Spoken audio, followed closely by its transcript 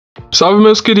Salve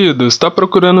meus queridos, tá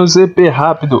procurando ZP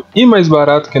rápido e mais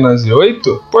barato que na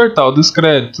Z8? Portal dos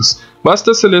créditos.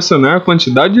 Basta selecionar a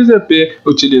quantidade de ZP,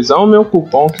 utilizar o meu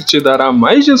cupom que te dará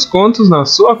mais descontos na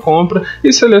sua compra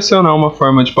e selecionar uma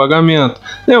forma de pagamento.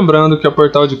 Lembrando que a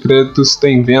Portal de Créditos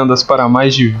tem vendas para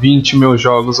mais de 20 mil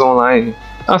jogos online.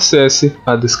 Acesse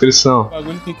a descrição. O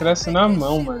bagulho que cresce na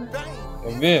mão, mano.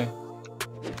 Quer ver?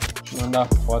 Deixa eu mandar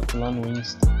foto lá no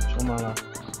Insta. Chama lá.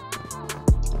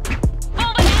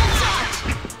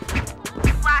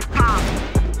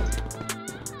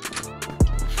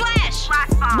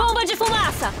 Bomba de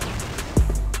fumaça!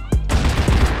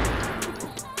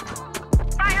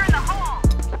 Fire in the hole!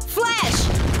 Flash!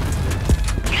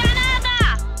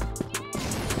 Granada!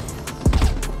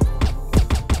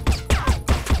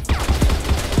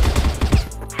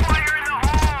 Fire in the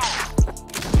hole!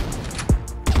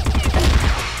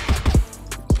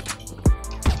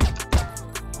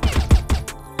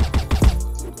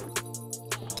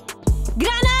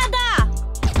 Granada!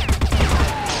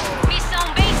 Missão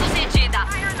bem sucedida!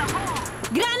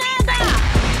 Granada!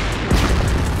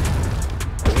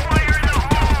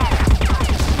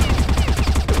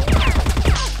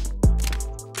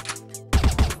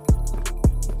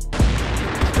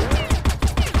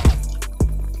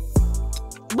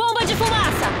 Bomba de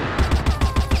fumaça!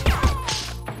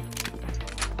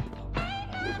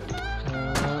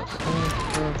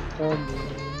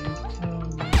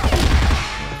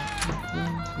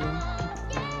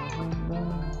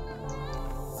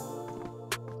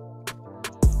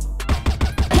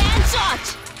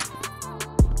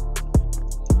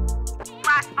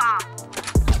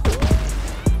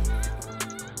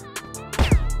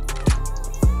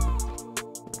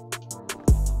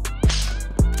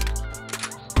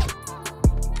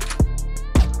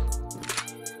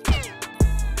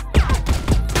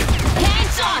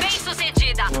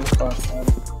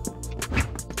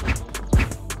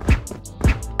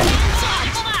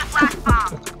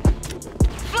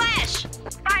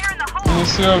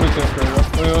 Iniciou, já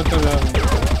foi outra já.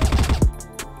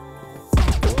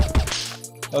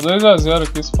 Tá 2-0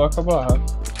 aqui, esse faca barrado.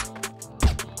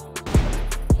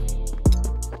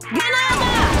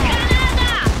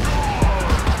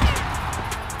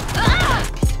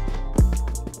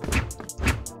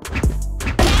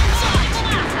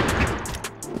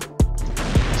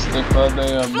 Esse teclado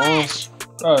aí é bom?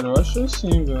 Cara, eu acho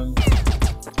assim, velho.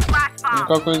 A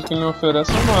única coisa que ele me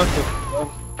oferece é mata.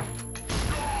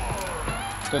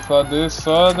 O teclado dele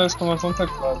só da exclamação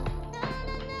teclado.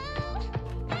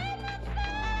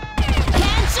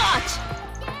 Headshot!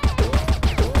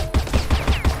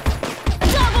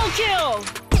 Double kill!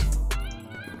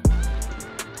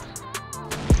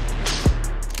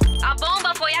 A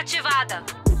bomba foi ativada.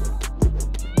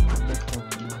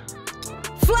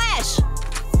 Flash!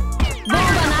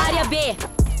 Bomba na área B.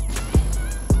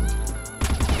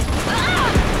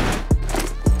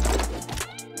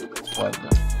 Foda.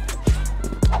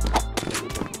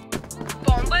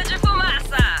 Bomba de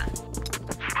fumaça!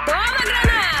 Toma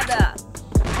granada!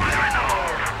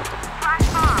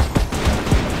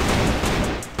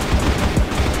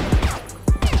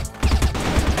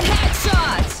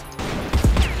 Headshot!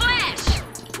 Flash!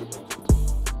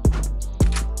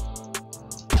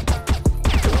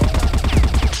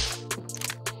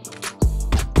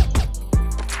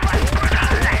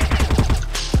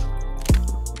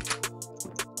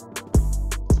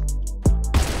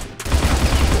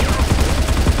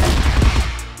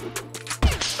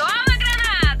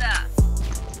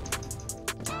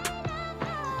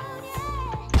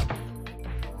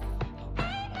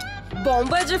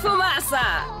 Bomba de fumaça!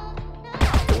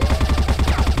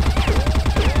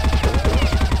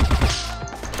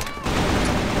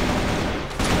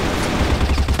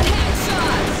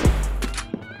 Headshot!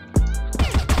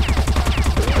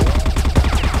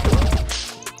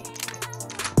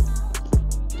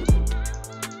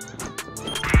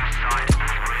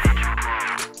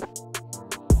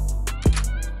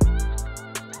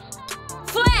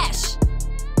 Flash!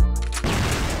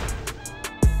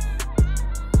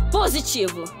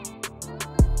 Positivo.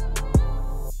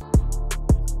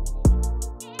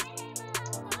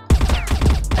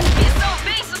 Missão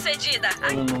bem sucedida.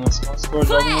 Olha, mano, as coisas que eu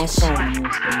jogo não são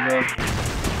minhas, tá ligado?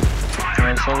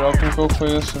 Eu só jogo com o que eu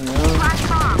conheço mesmo.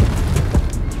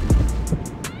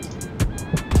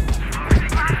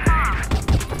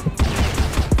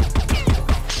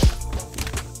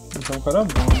 Então o cara é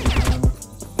bom, né?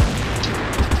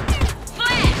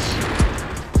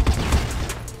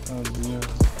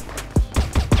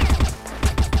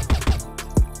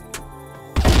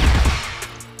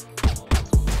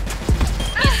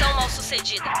 Missão mal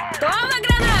sucedida. Toma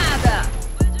granada!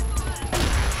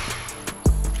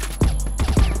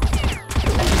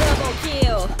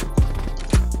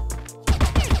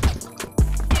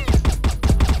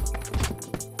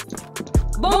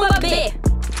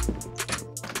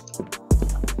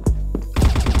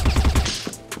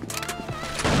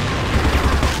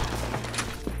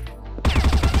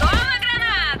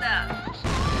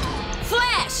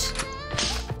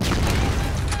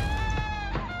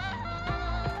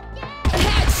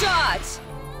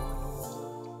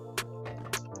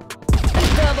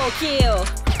 Double kill.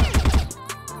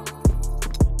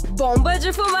 Bomba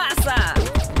de fumaça.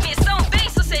 Missão bem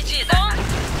sucedida.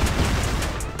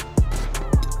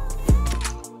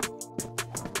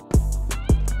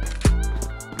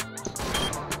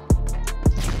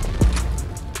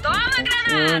 Toma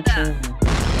granada.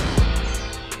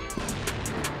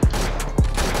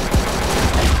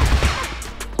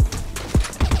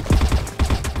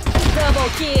 Double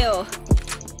kill.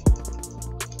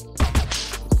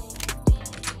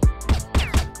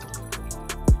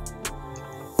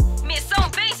 Missão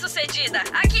bem sucedida.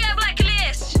 Aqui é a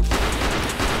Blacklist.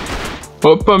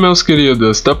 Opa, meus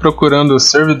queridos, tá procurando o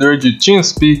servidor de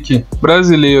TeamSpeak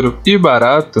brasileiro e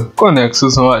barato?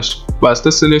 Conexus Rocha.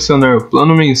 Basta selecionar o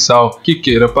plano mensal que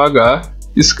queira pagar,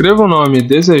 escreva o nome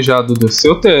desejado do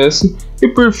seu TS e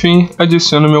por fim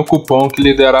adicione meu cupom que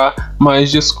lhe dará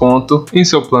mais desconto em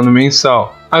seu plano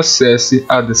mensal. Acesse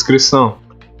a descrição.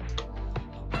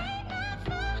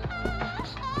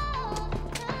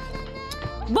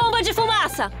 Bomba de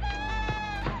fumaça.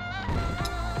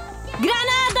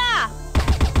 Granada.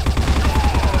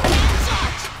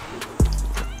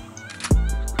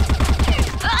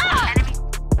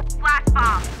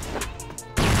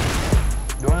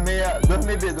 Dois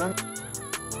meio B, dois.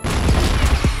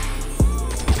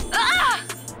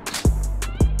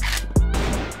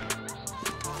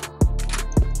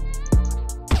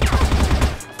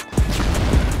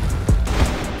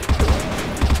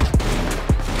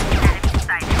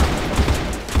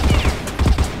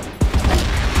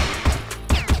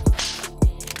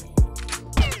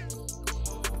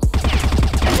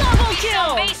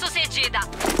 Missão bem sucedida.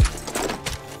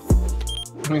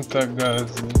 Muita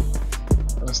gás, né?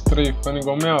 Tá estreifando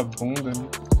igual minha bunda, né?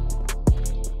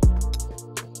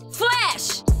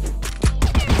 Flash.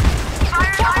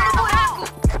 Fogo no buraco.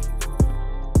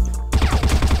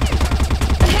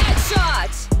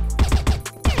 Headshot.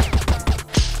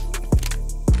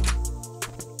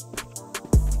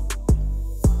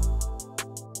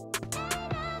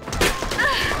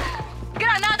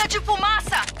 Granada de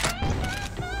fumaça.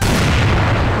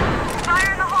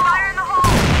 Fire no hole. Fire no hole.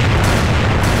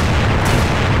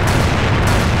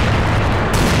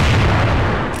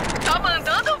 Tá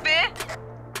mandando ver.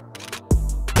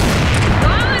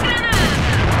 Toma granada.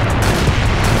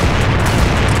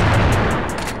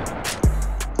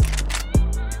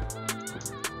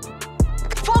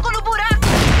 Fogo no buraco.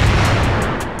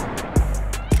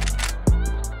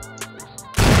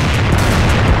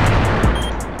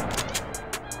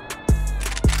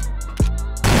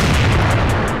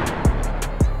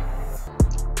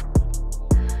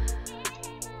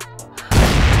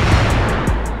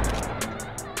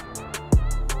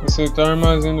 Aceitar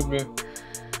armazém do B.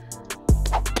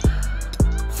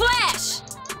 Flash.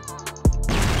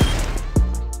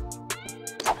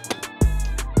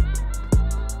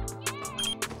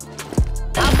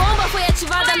 A bomba foi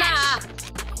ativada na A.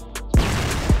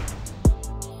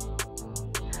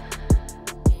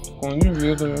 Com de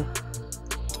vida, né?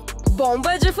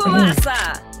 Bomba de fumaça.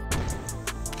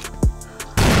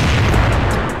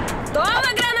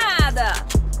 Toma granada.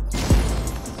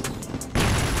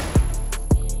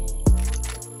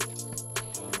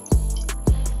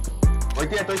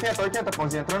 80,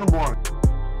 Paozin, entrando bom.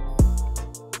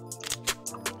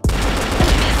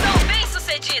 Missão bem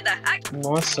sucedida.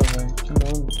 Nossa, velho, que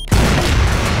nome.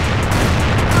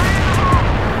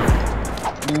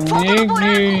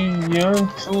 Nig Yan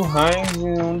Chu Heinz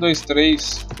 1, 2,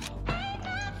 3.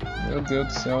 Meu Deus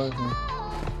do céu, velho.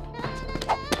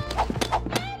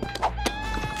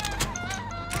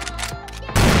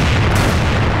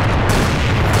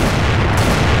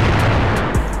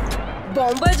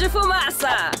 Bomba de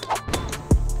fumaça.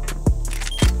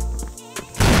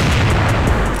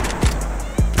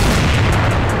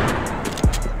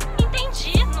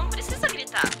 Entendi, não precisa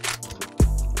gritar.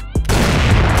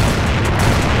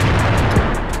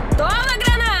 Toma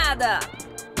granada.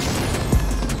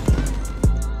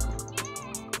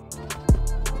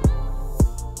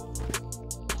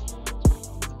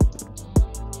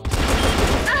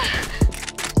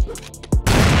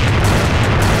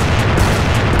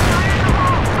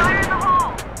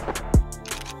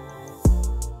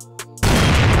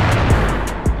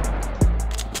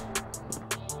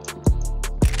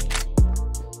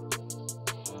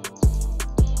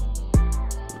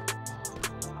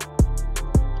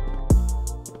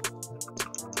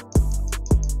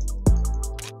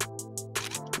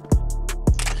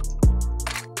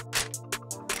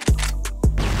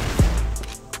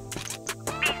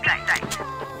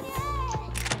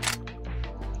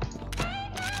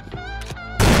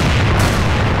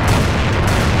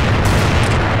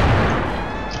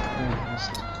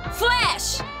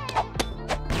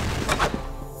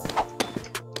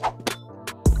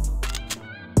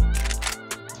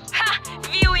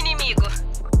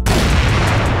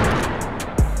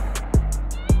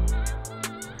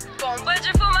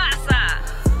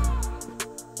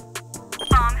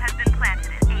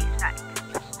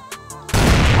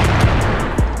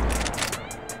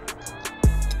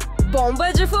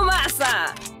 Bomba de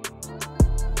fumaça.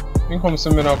 Tem como você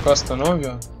mirar o Costa não,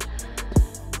 viado?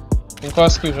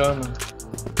 Encosta já, mano.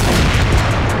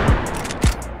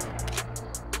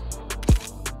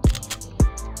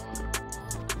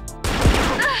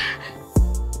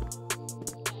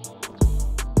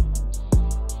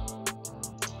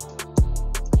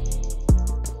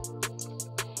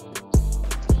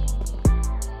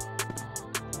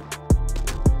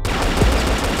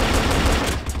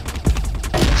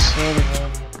 Sério,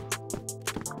 velho.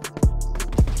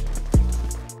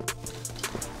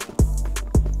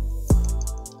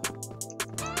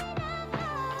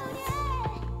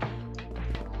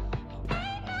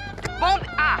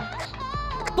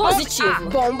 Positivo.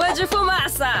 Bomba de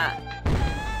fumaça.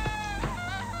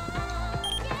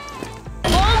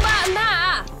 Bomba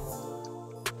na A.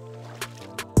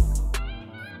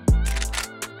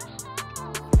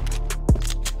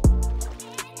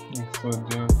 Me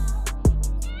fodeu.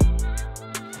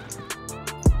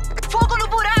 Fogo no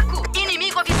buraco.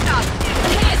 Inimigo avistado.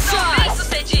 Missão bem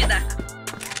sucedida.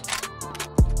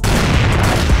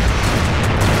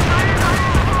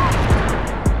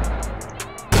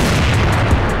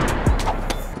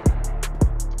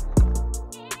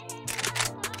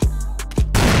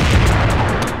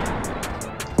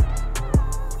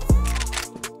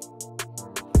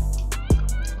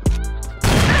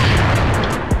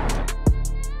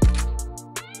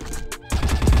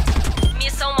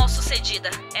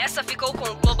 Essa ficou com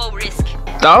o Global Risk.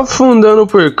 Tá afundando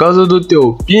por causa do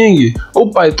teu ping? O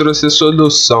pai trouxe a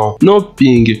solução no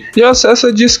ping. E acessa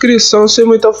a descrição sem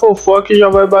muita fofoca e já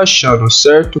vai baixando,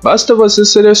 certo? Basta você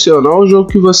selecionar o jogo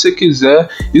que você quiser,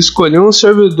 escolher um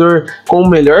servidor com o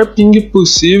melhor ping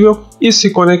possível e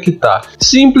se conectar.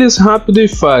 Simples, rápido e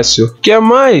fácil. Quer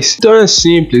mais? Então é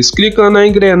simples. Clica na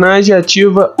engrenagem e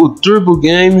ativa o Turbo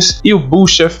Games e o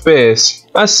Boost FPS.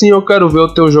 Assim eu quero ver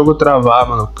o teu jogo travar,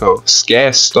 mano, cão.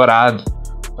 Esquece, estourado.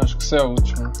 Acho que isso é o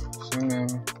último. Sim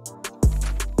mesmo.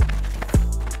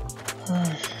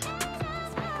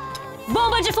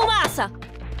 Bomba de fumaça.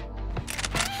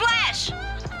 Flash.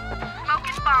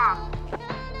 Smoke bomb.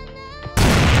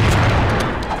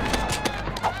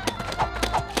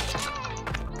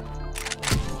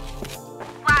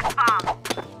 Flash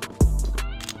bomb.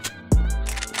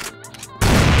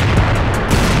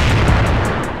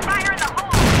 Fire in the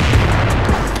hole.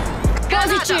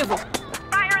 Positivo.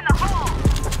 Fire in the hole.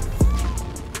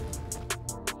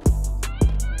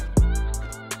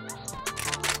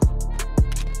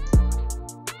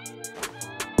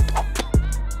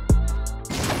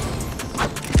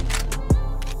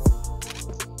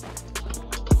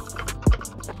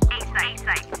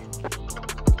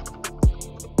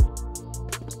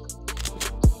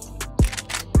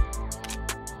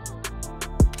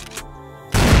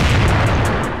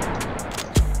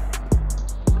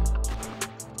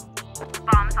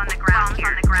 Bombs on the ground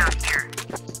here.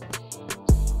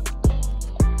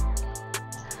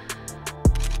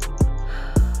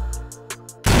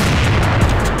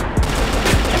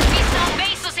 Missão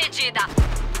bem sucedida.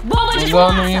 Bomba de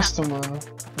Jogar no fumaça. Insta, mano.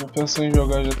 Eu pensei em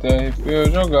jogar GTR.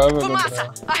 Eu jogava, Fumaça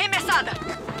Gabriel. arremessada.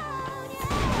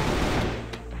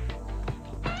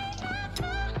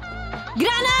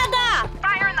 Granada.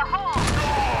 Fire in the hole.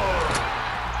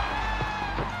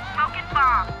 Smoke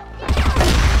bomb.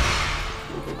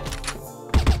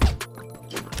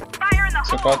 Fire in the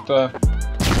Você hole. cata.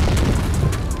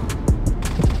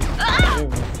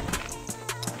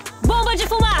 Bomba de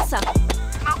fumaça.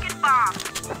 Smoke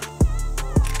bomb.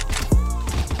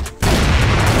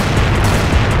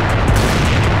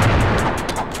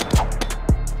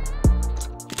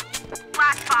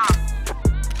 Flash bomb.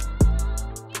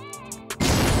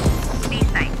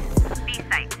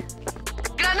 B-site.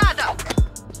 Granada.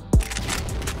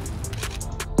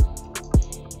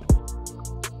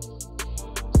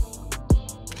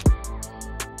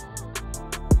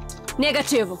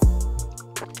 Negativo.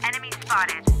 Enemy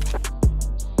spotted.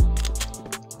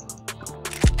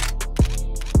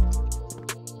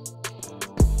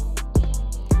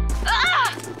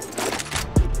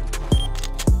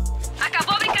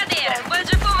 Acabou a brincadeira. Bomba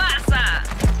de fumaça.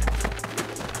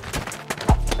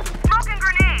 Smoking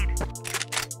grenade.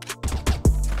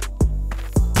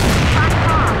 Flash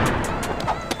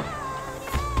bomb.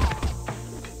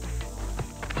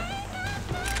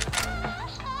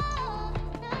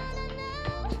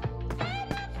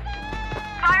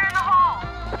 Fire in the hole.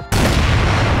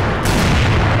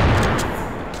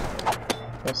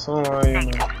 Passam lá aí,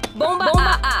 mano. Bomba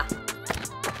A.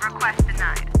 Request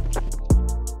denied.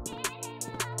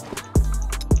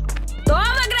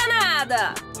 Toma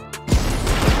granada.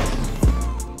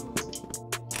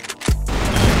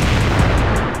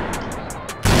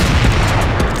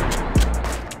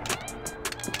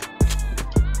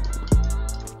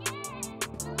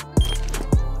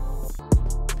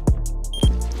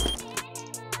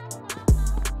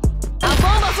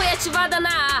 ativada na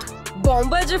A.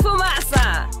 Bomba de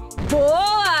fumaça.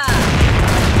 Boa!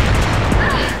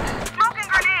 Smoking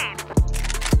grenade.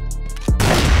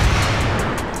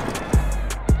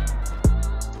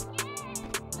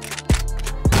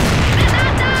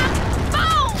 Granada!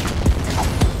 Boom!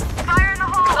 Fire in the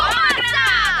hole. Toma a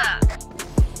granada!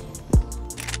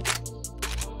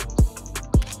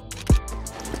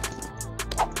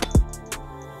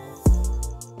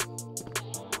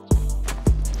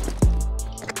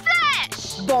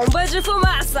 Flash! Bomba de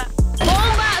fumaça.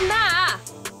 Bomba na A.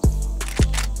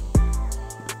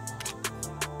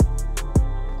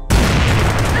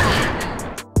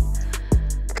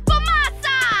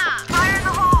 Fumaça! Fire in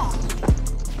the hole.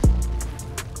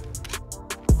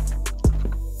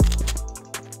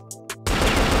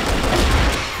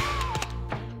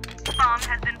 Bomb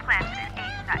has been planted in A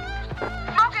site.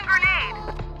 Smoking grenade.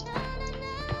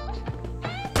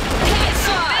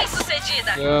 Headshot. Bem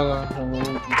sucedida. Ela,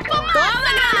 Toma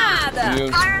granada.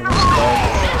 Deus, Headshot.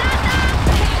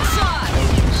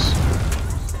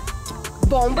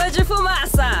 Bomba de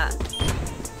fumaça.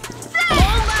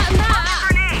 Bomba na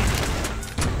A.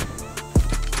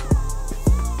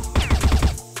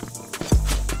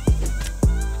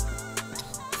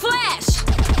 Flash.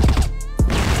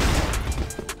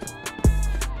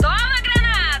 Toma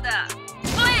granada.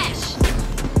 Flash.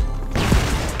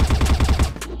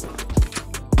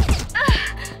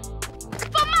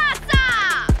 Fumaça.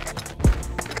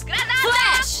 Granada.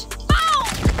 Flash. Boom.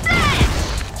 Flash.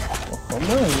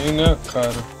 calma aí, né,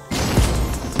 cara?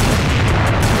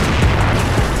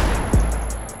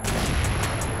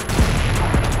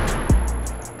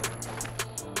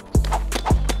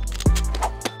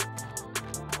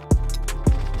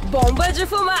 Bomba de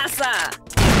fumaça.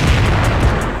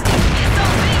 Missão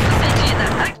bem sucedida.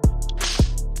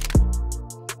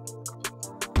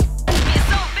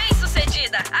 Missão bem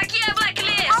sucedida. Aqui é a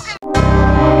Blacklist.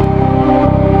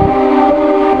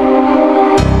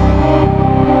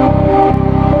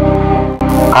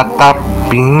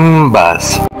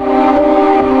 Atapimbas.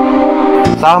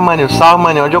 Salve,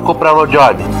 maninho, onde eu compro a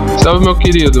job? Salve, meu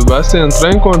querido, basta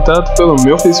entrar em contato pelo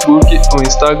meu Facebook ou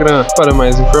Instagram. Para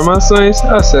mais informações,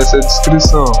 acesse a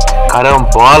descrição.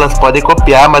 Carambolas, podem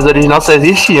copiar, mas original só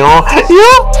existe um.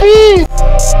 Yupi!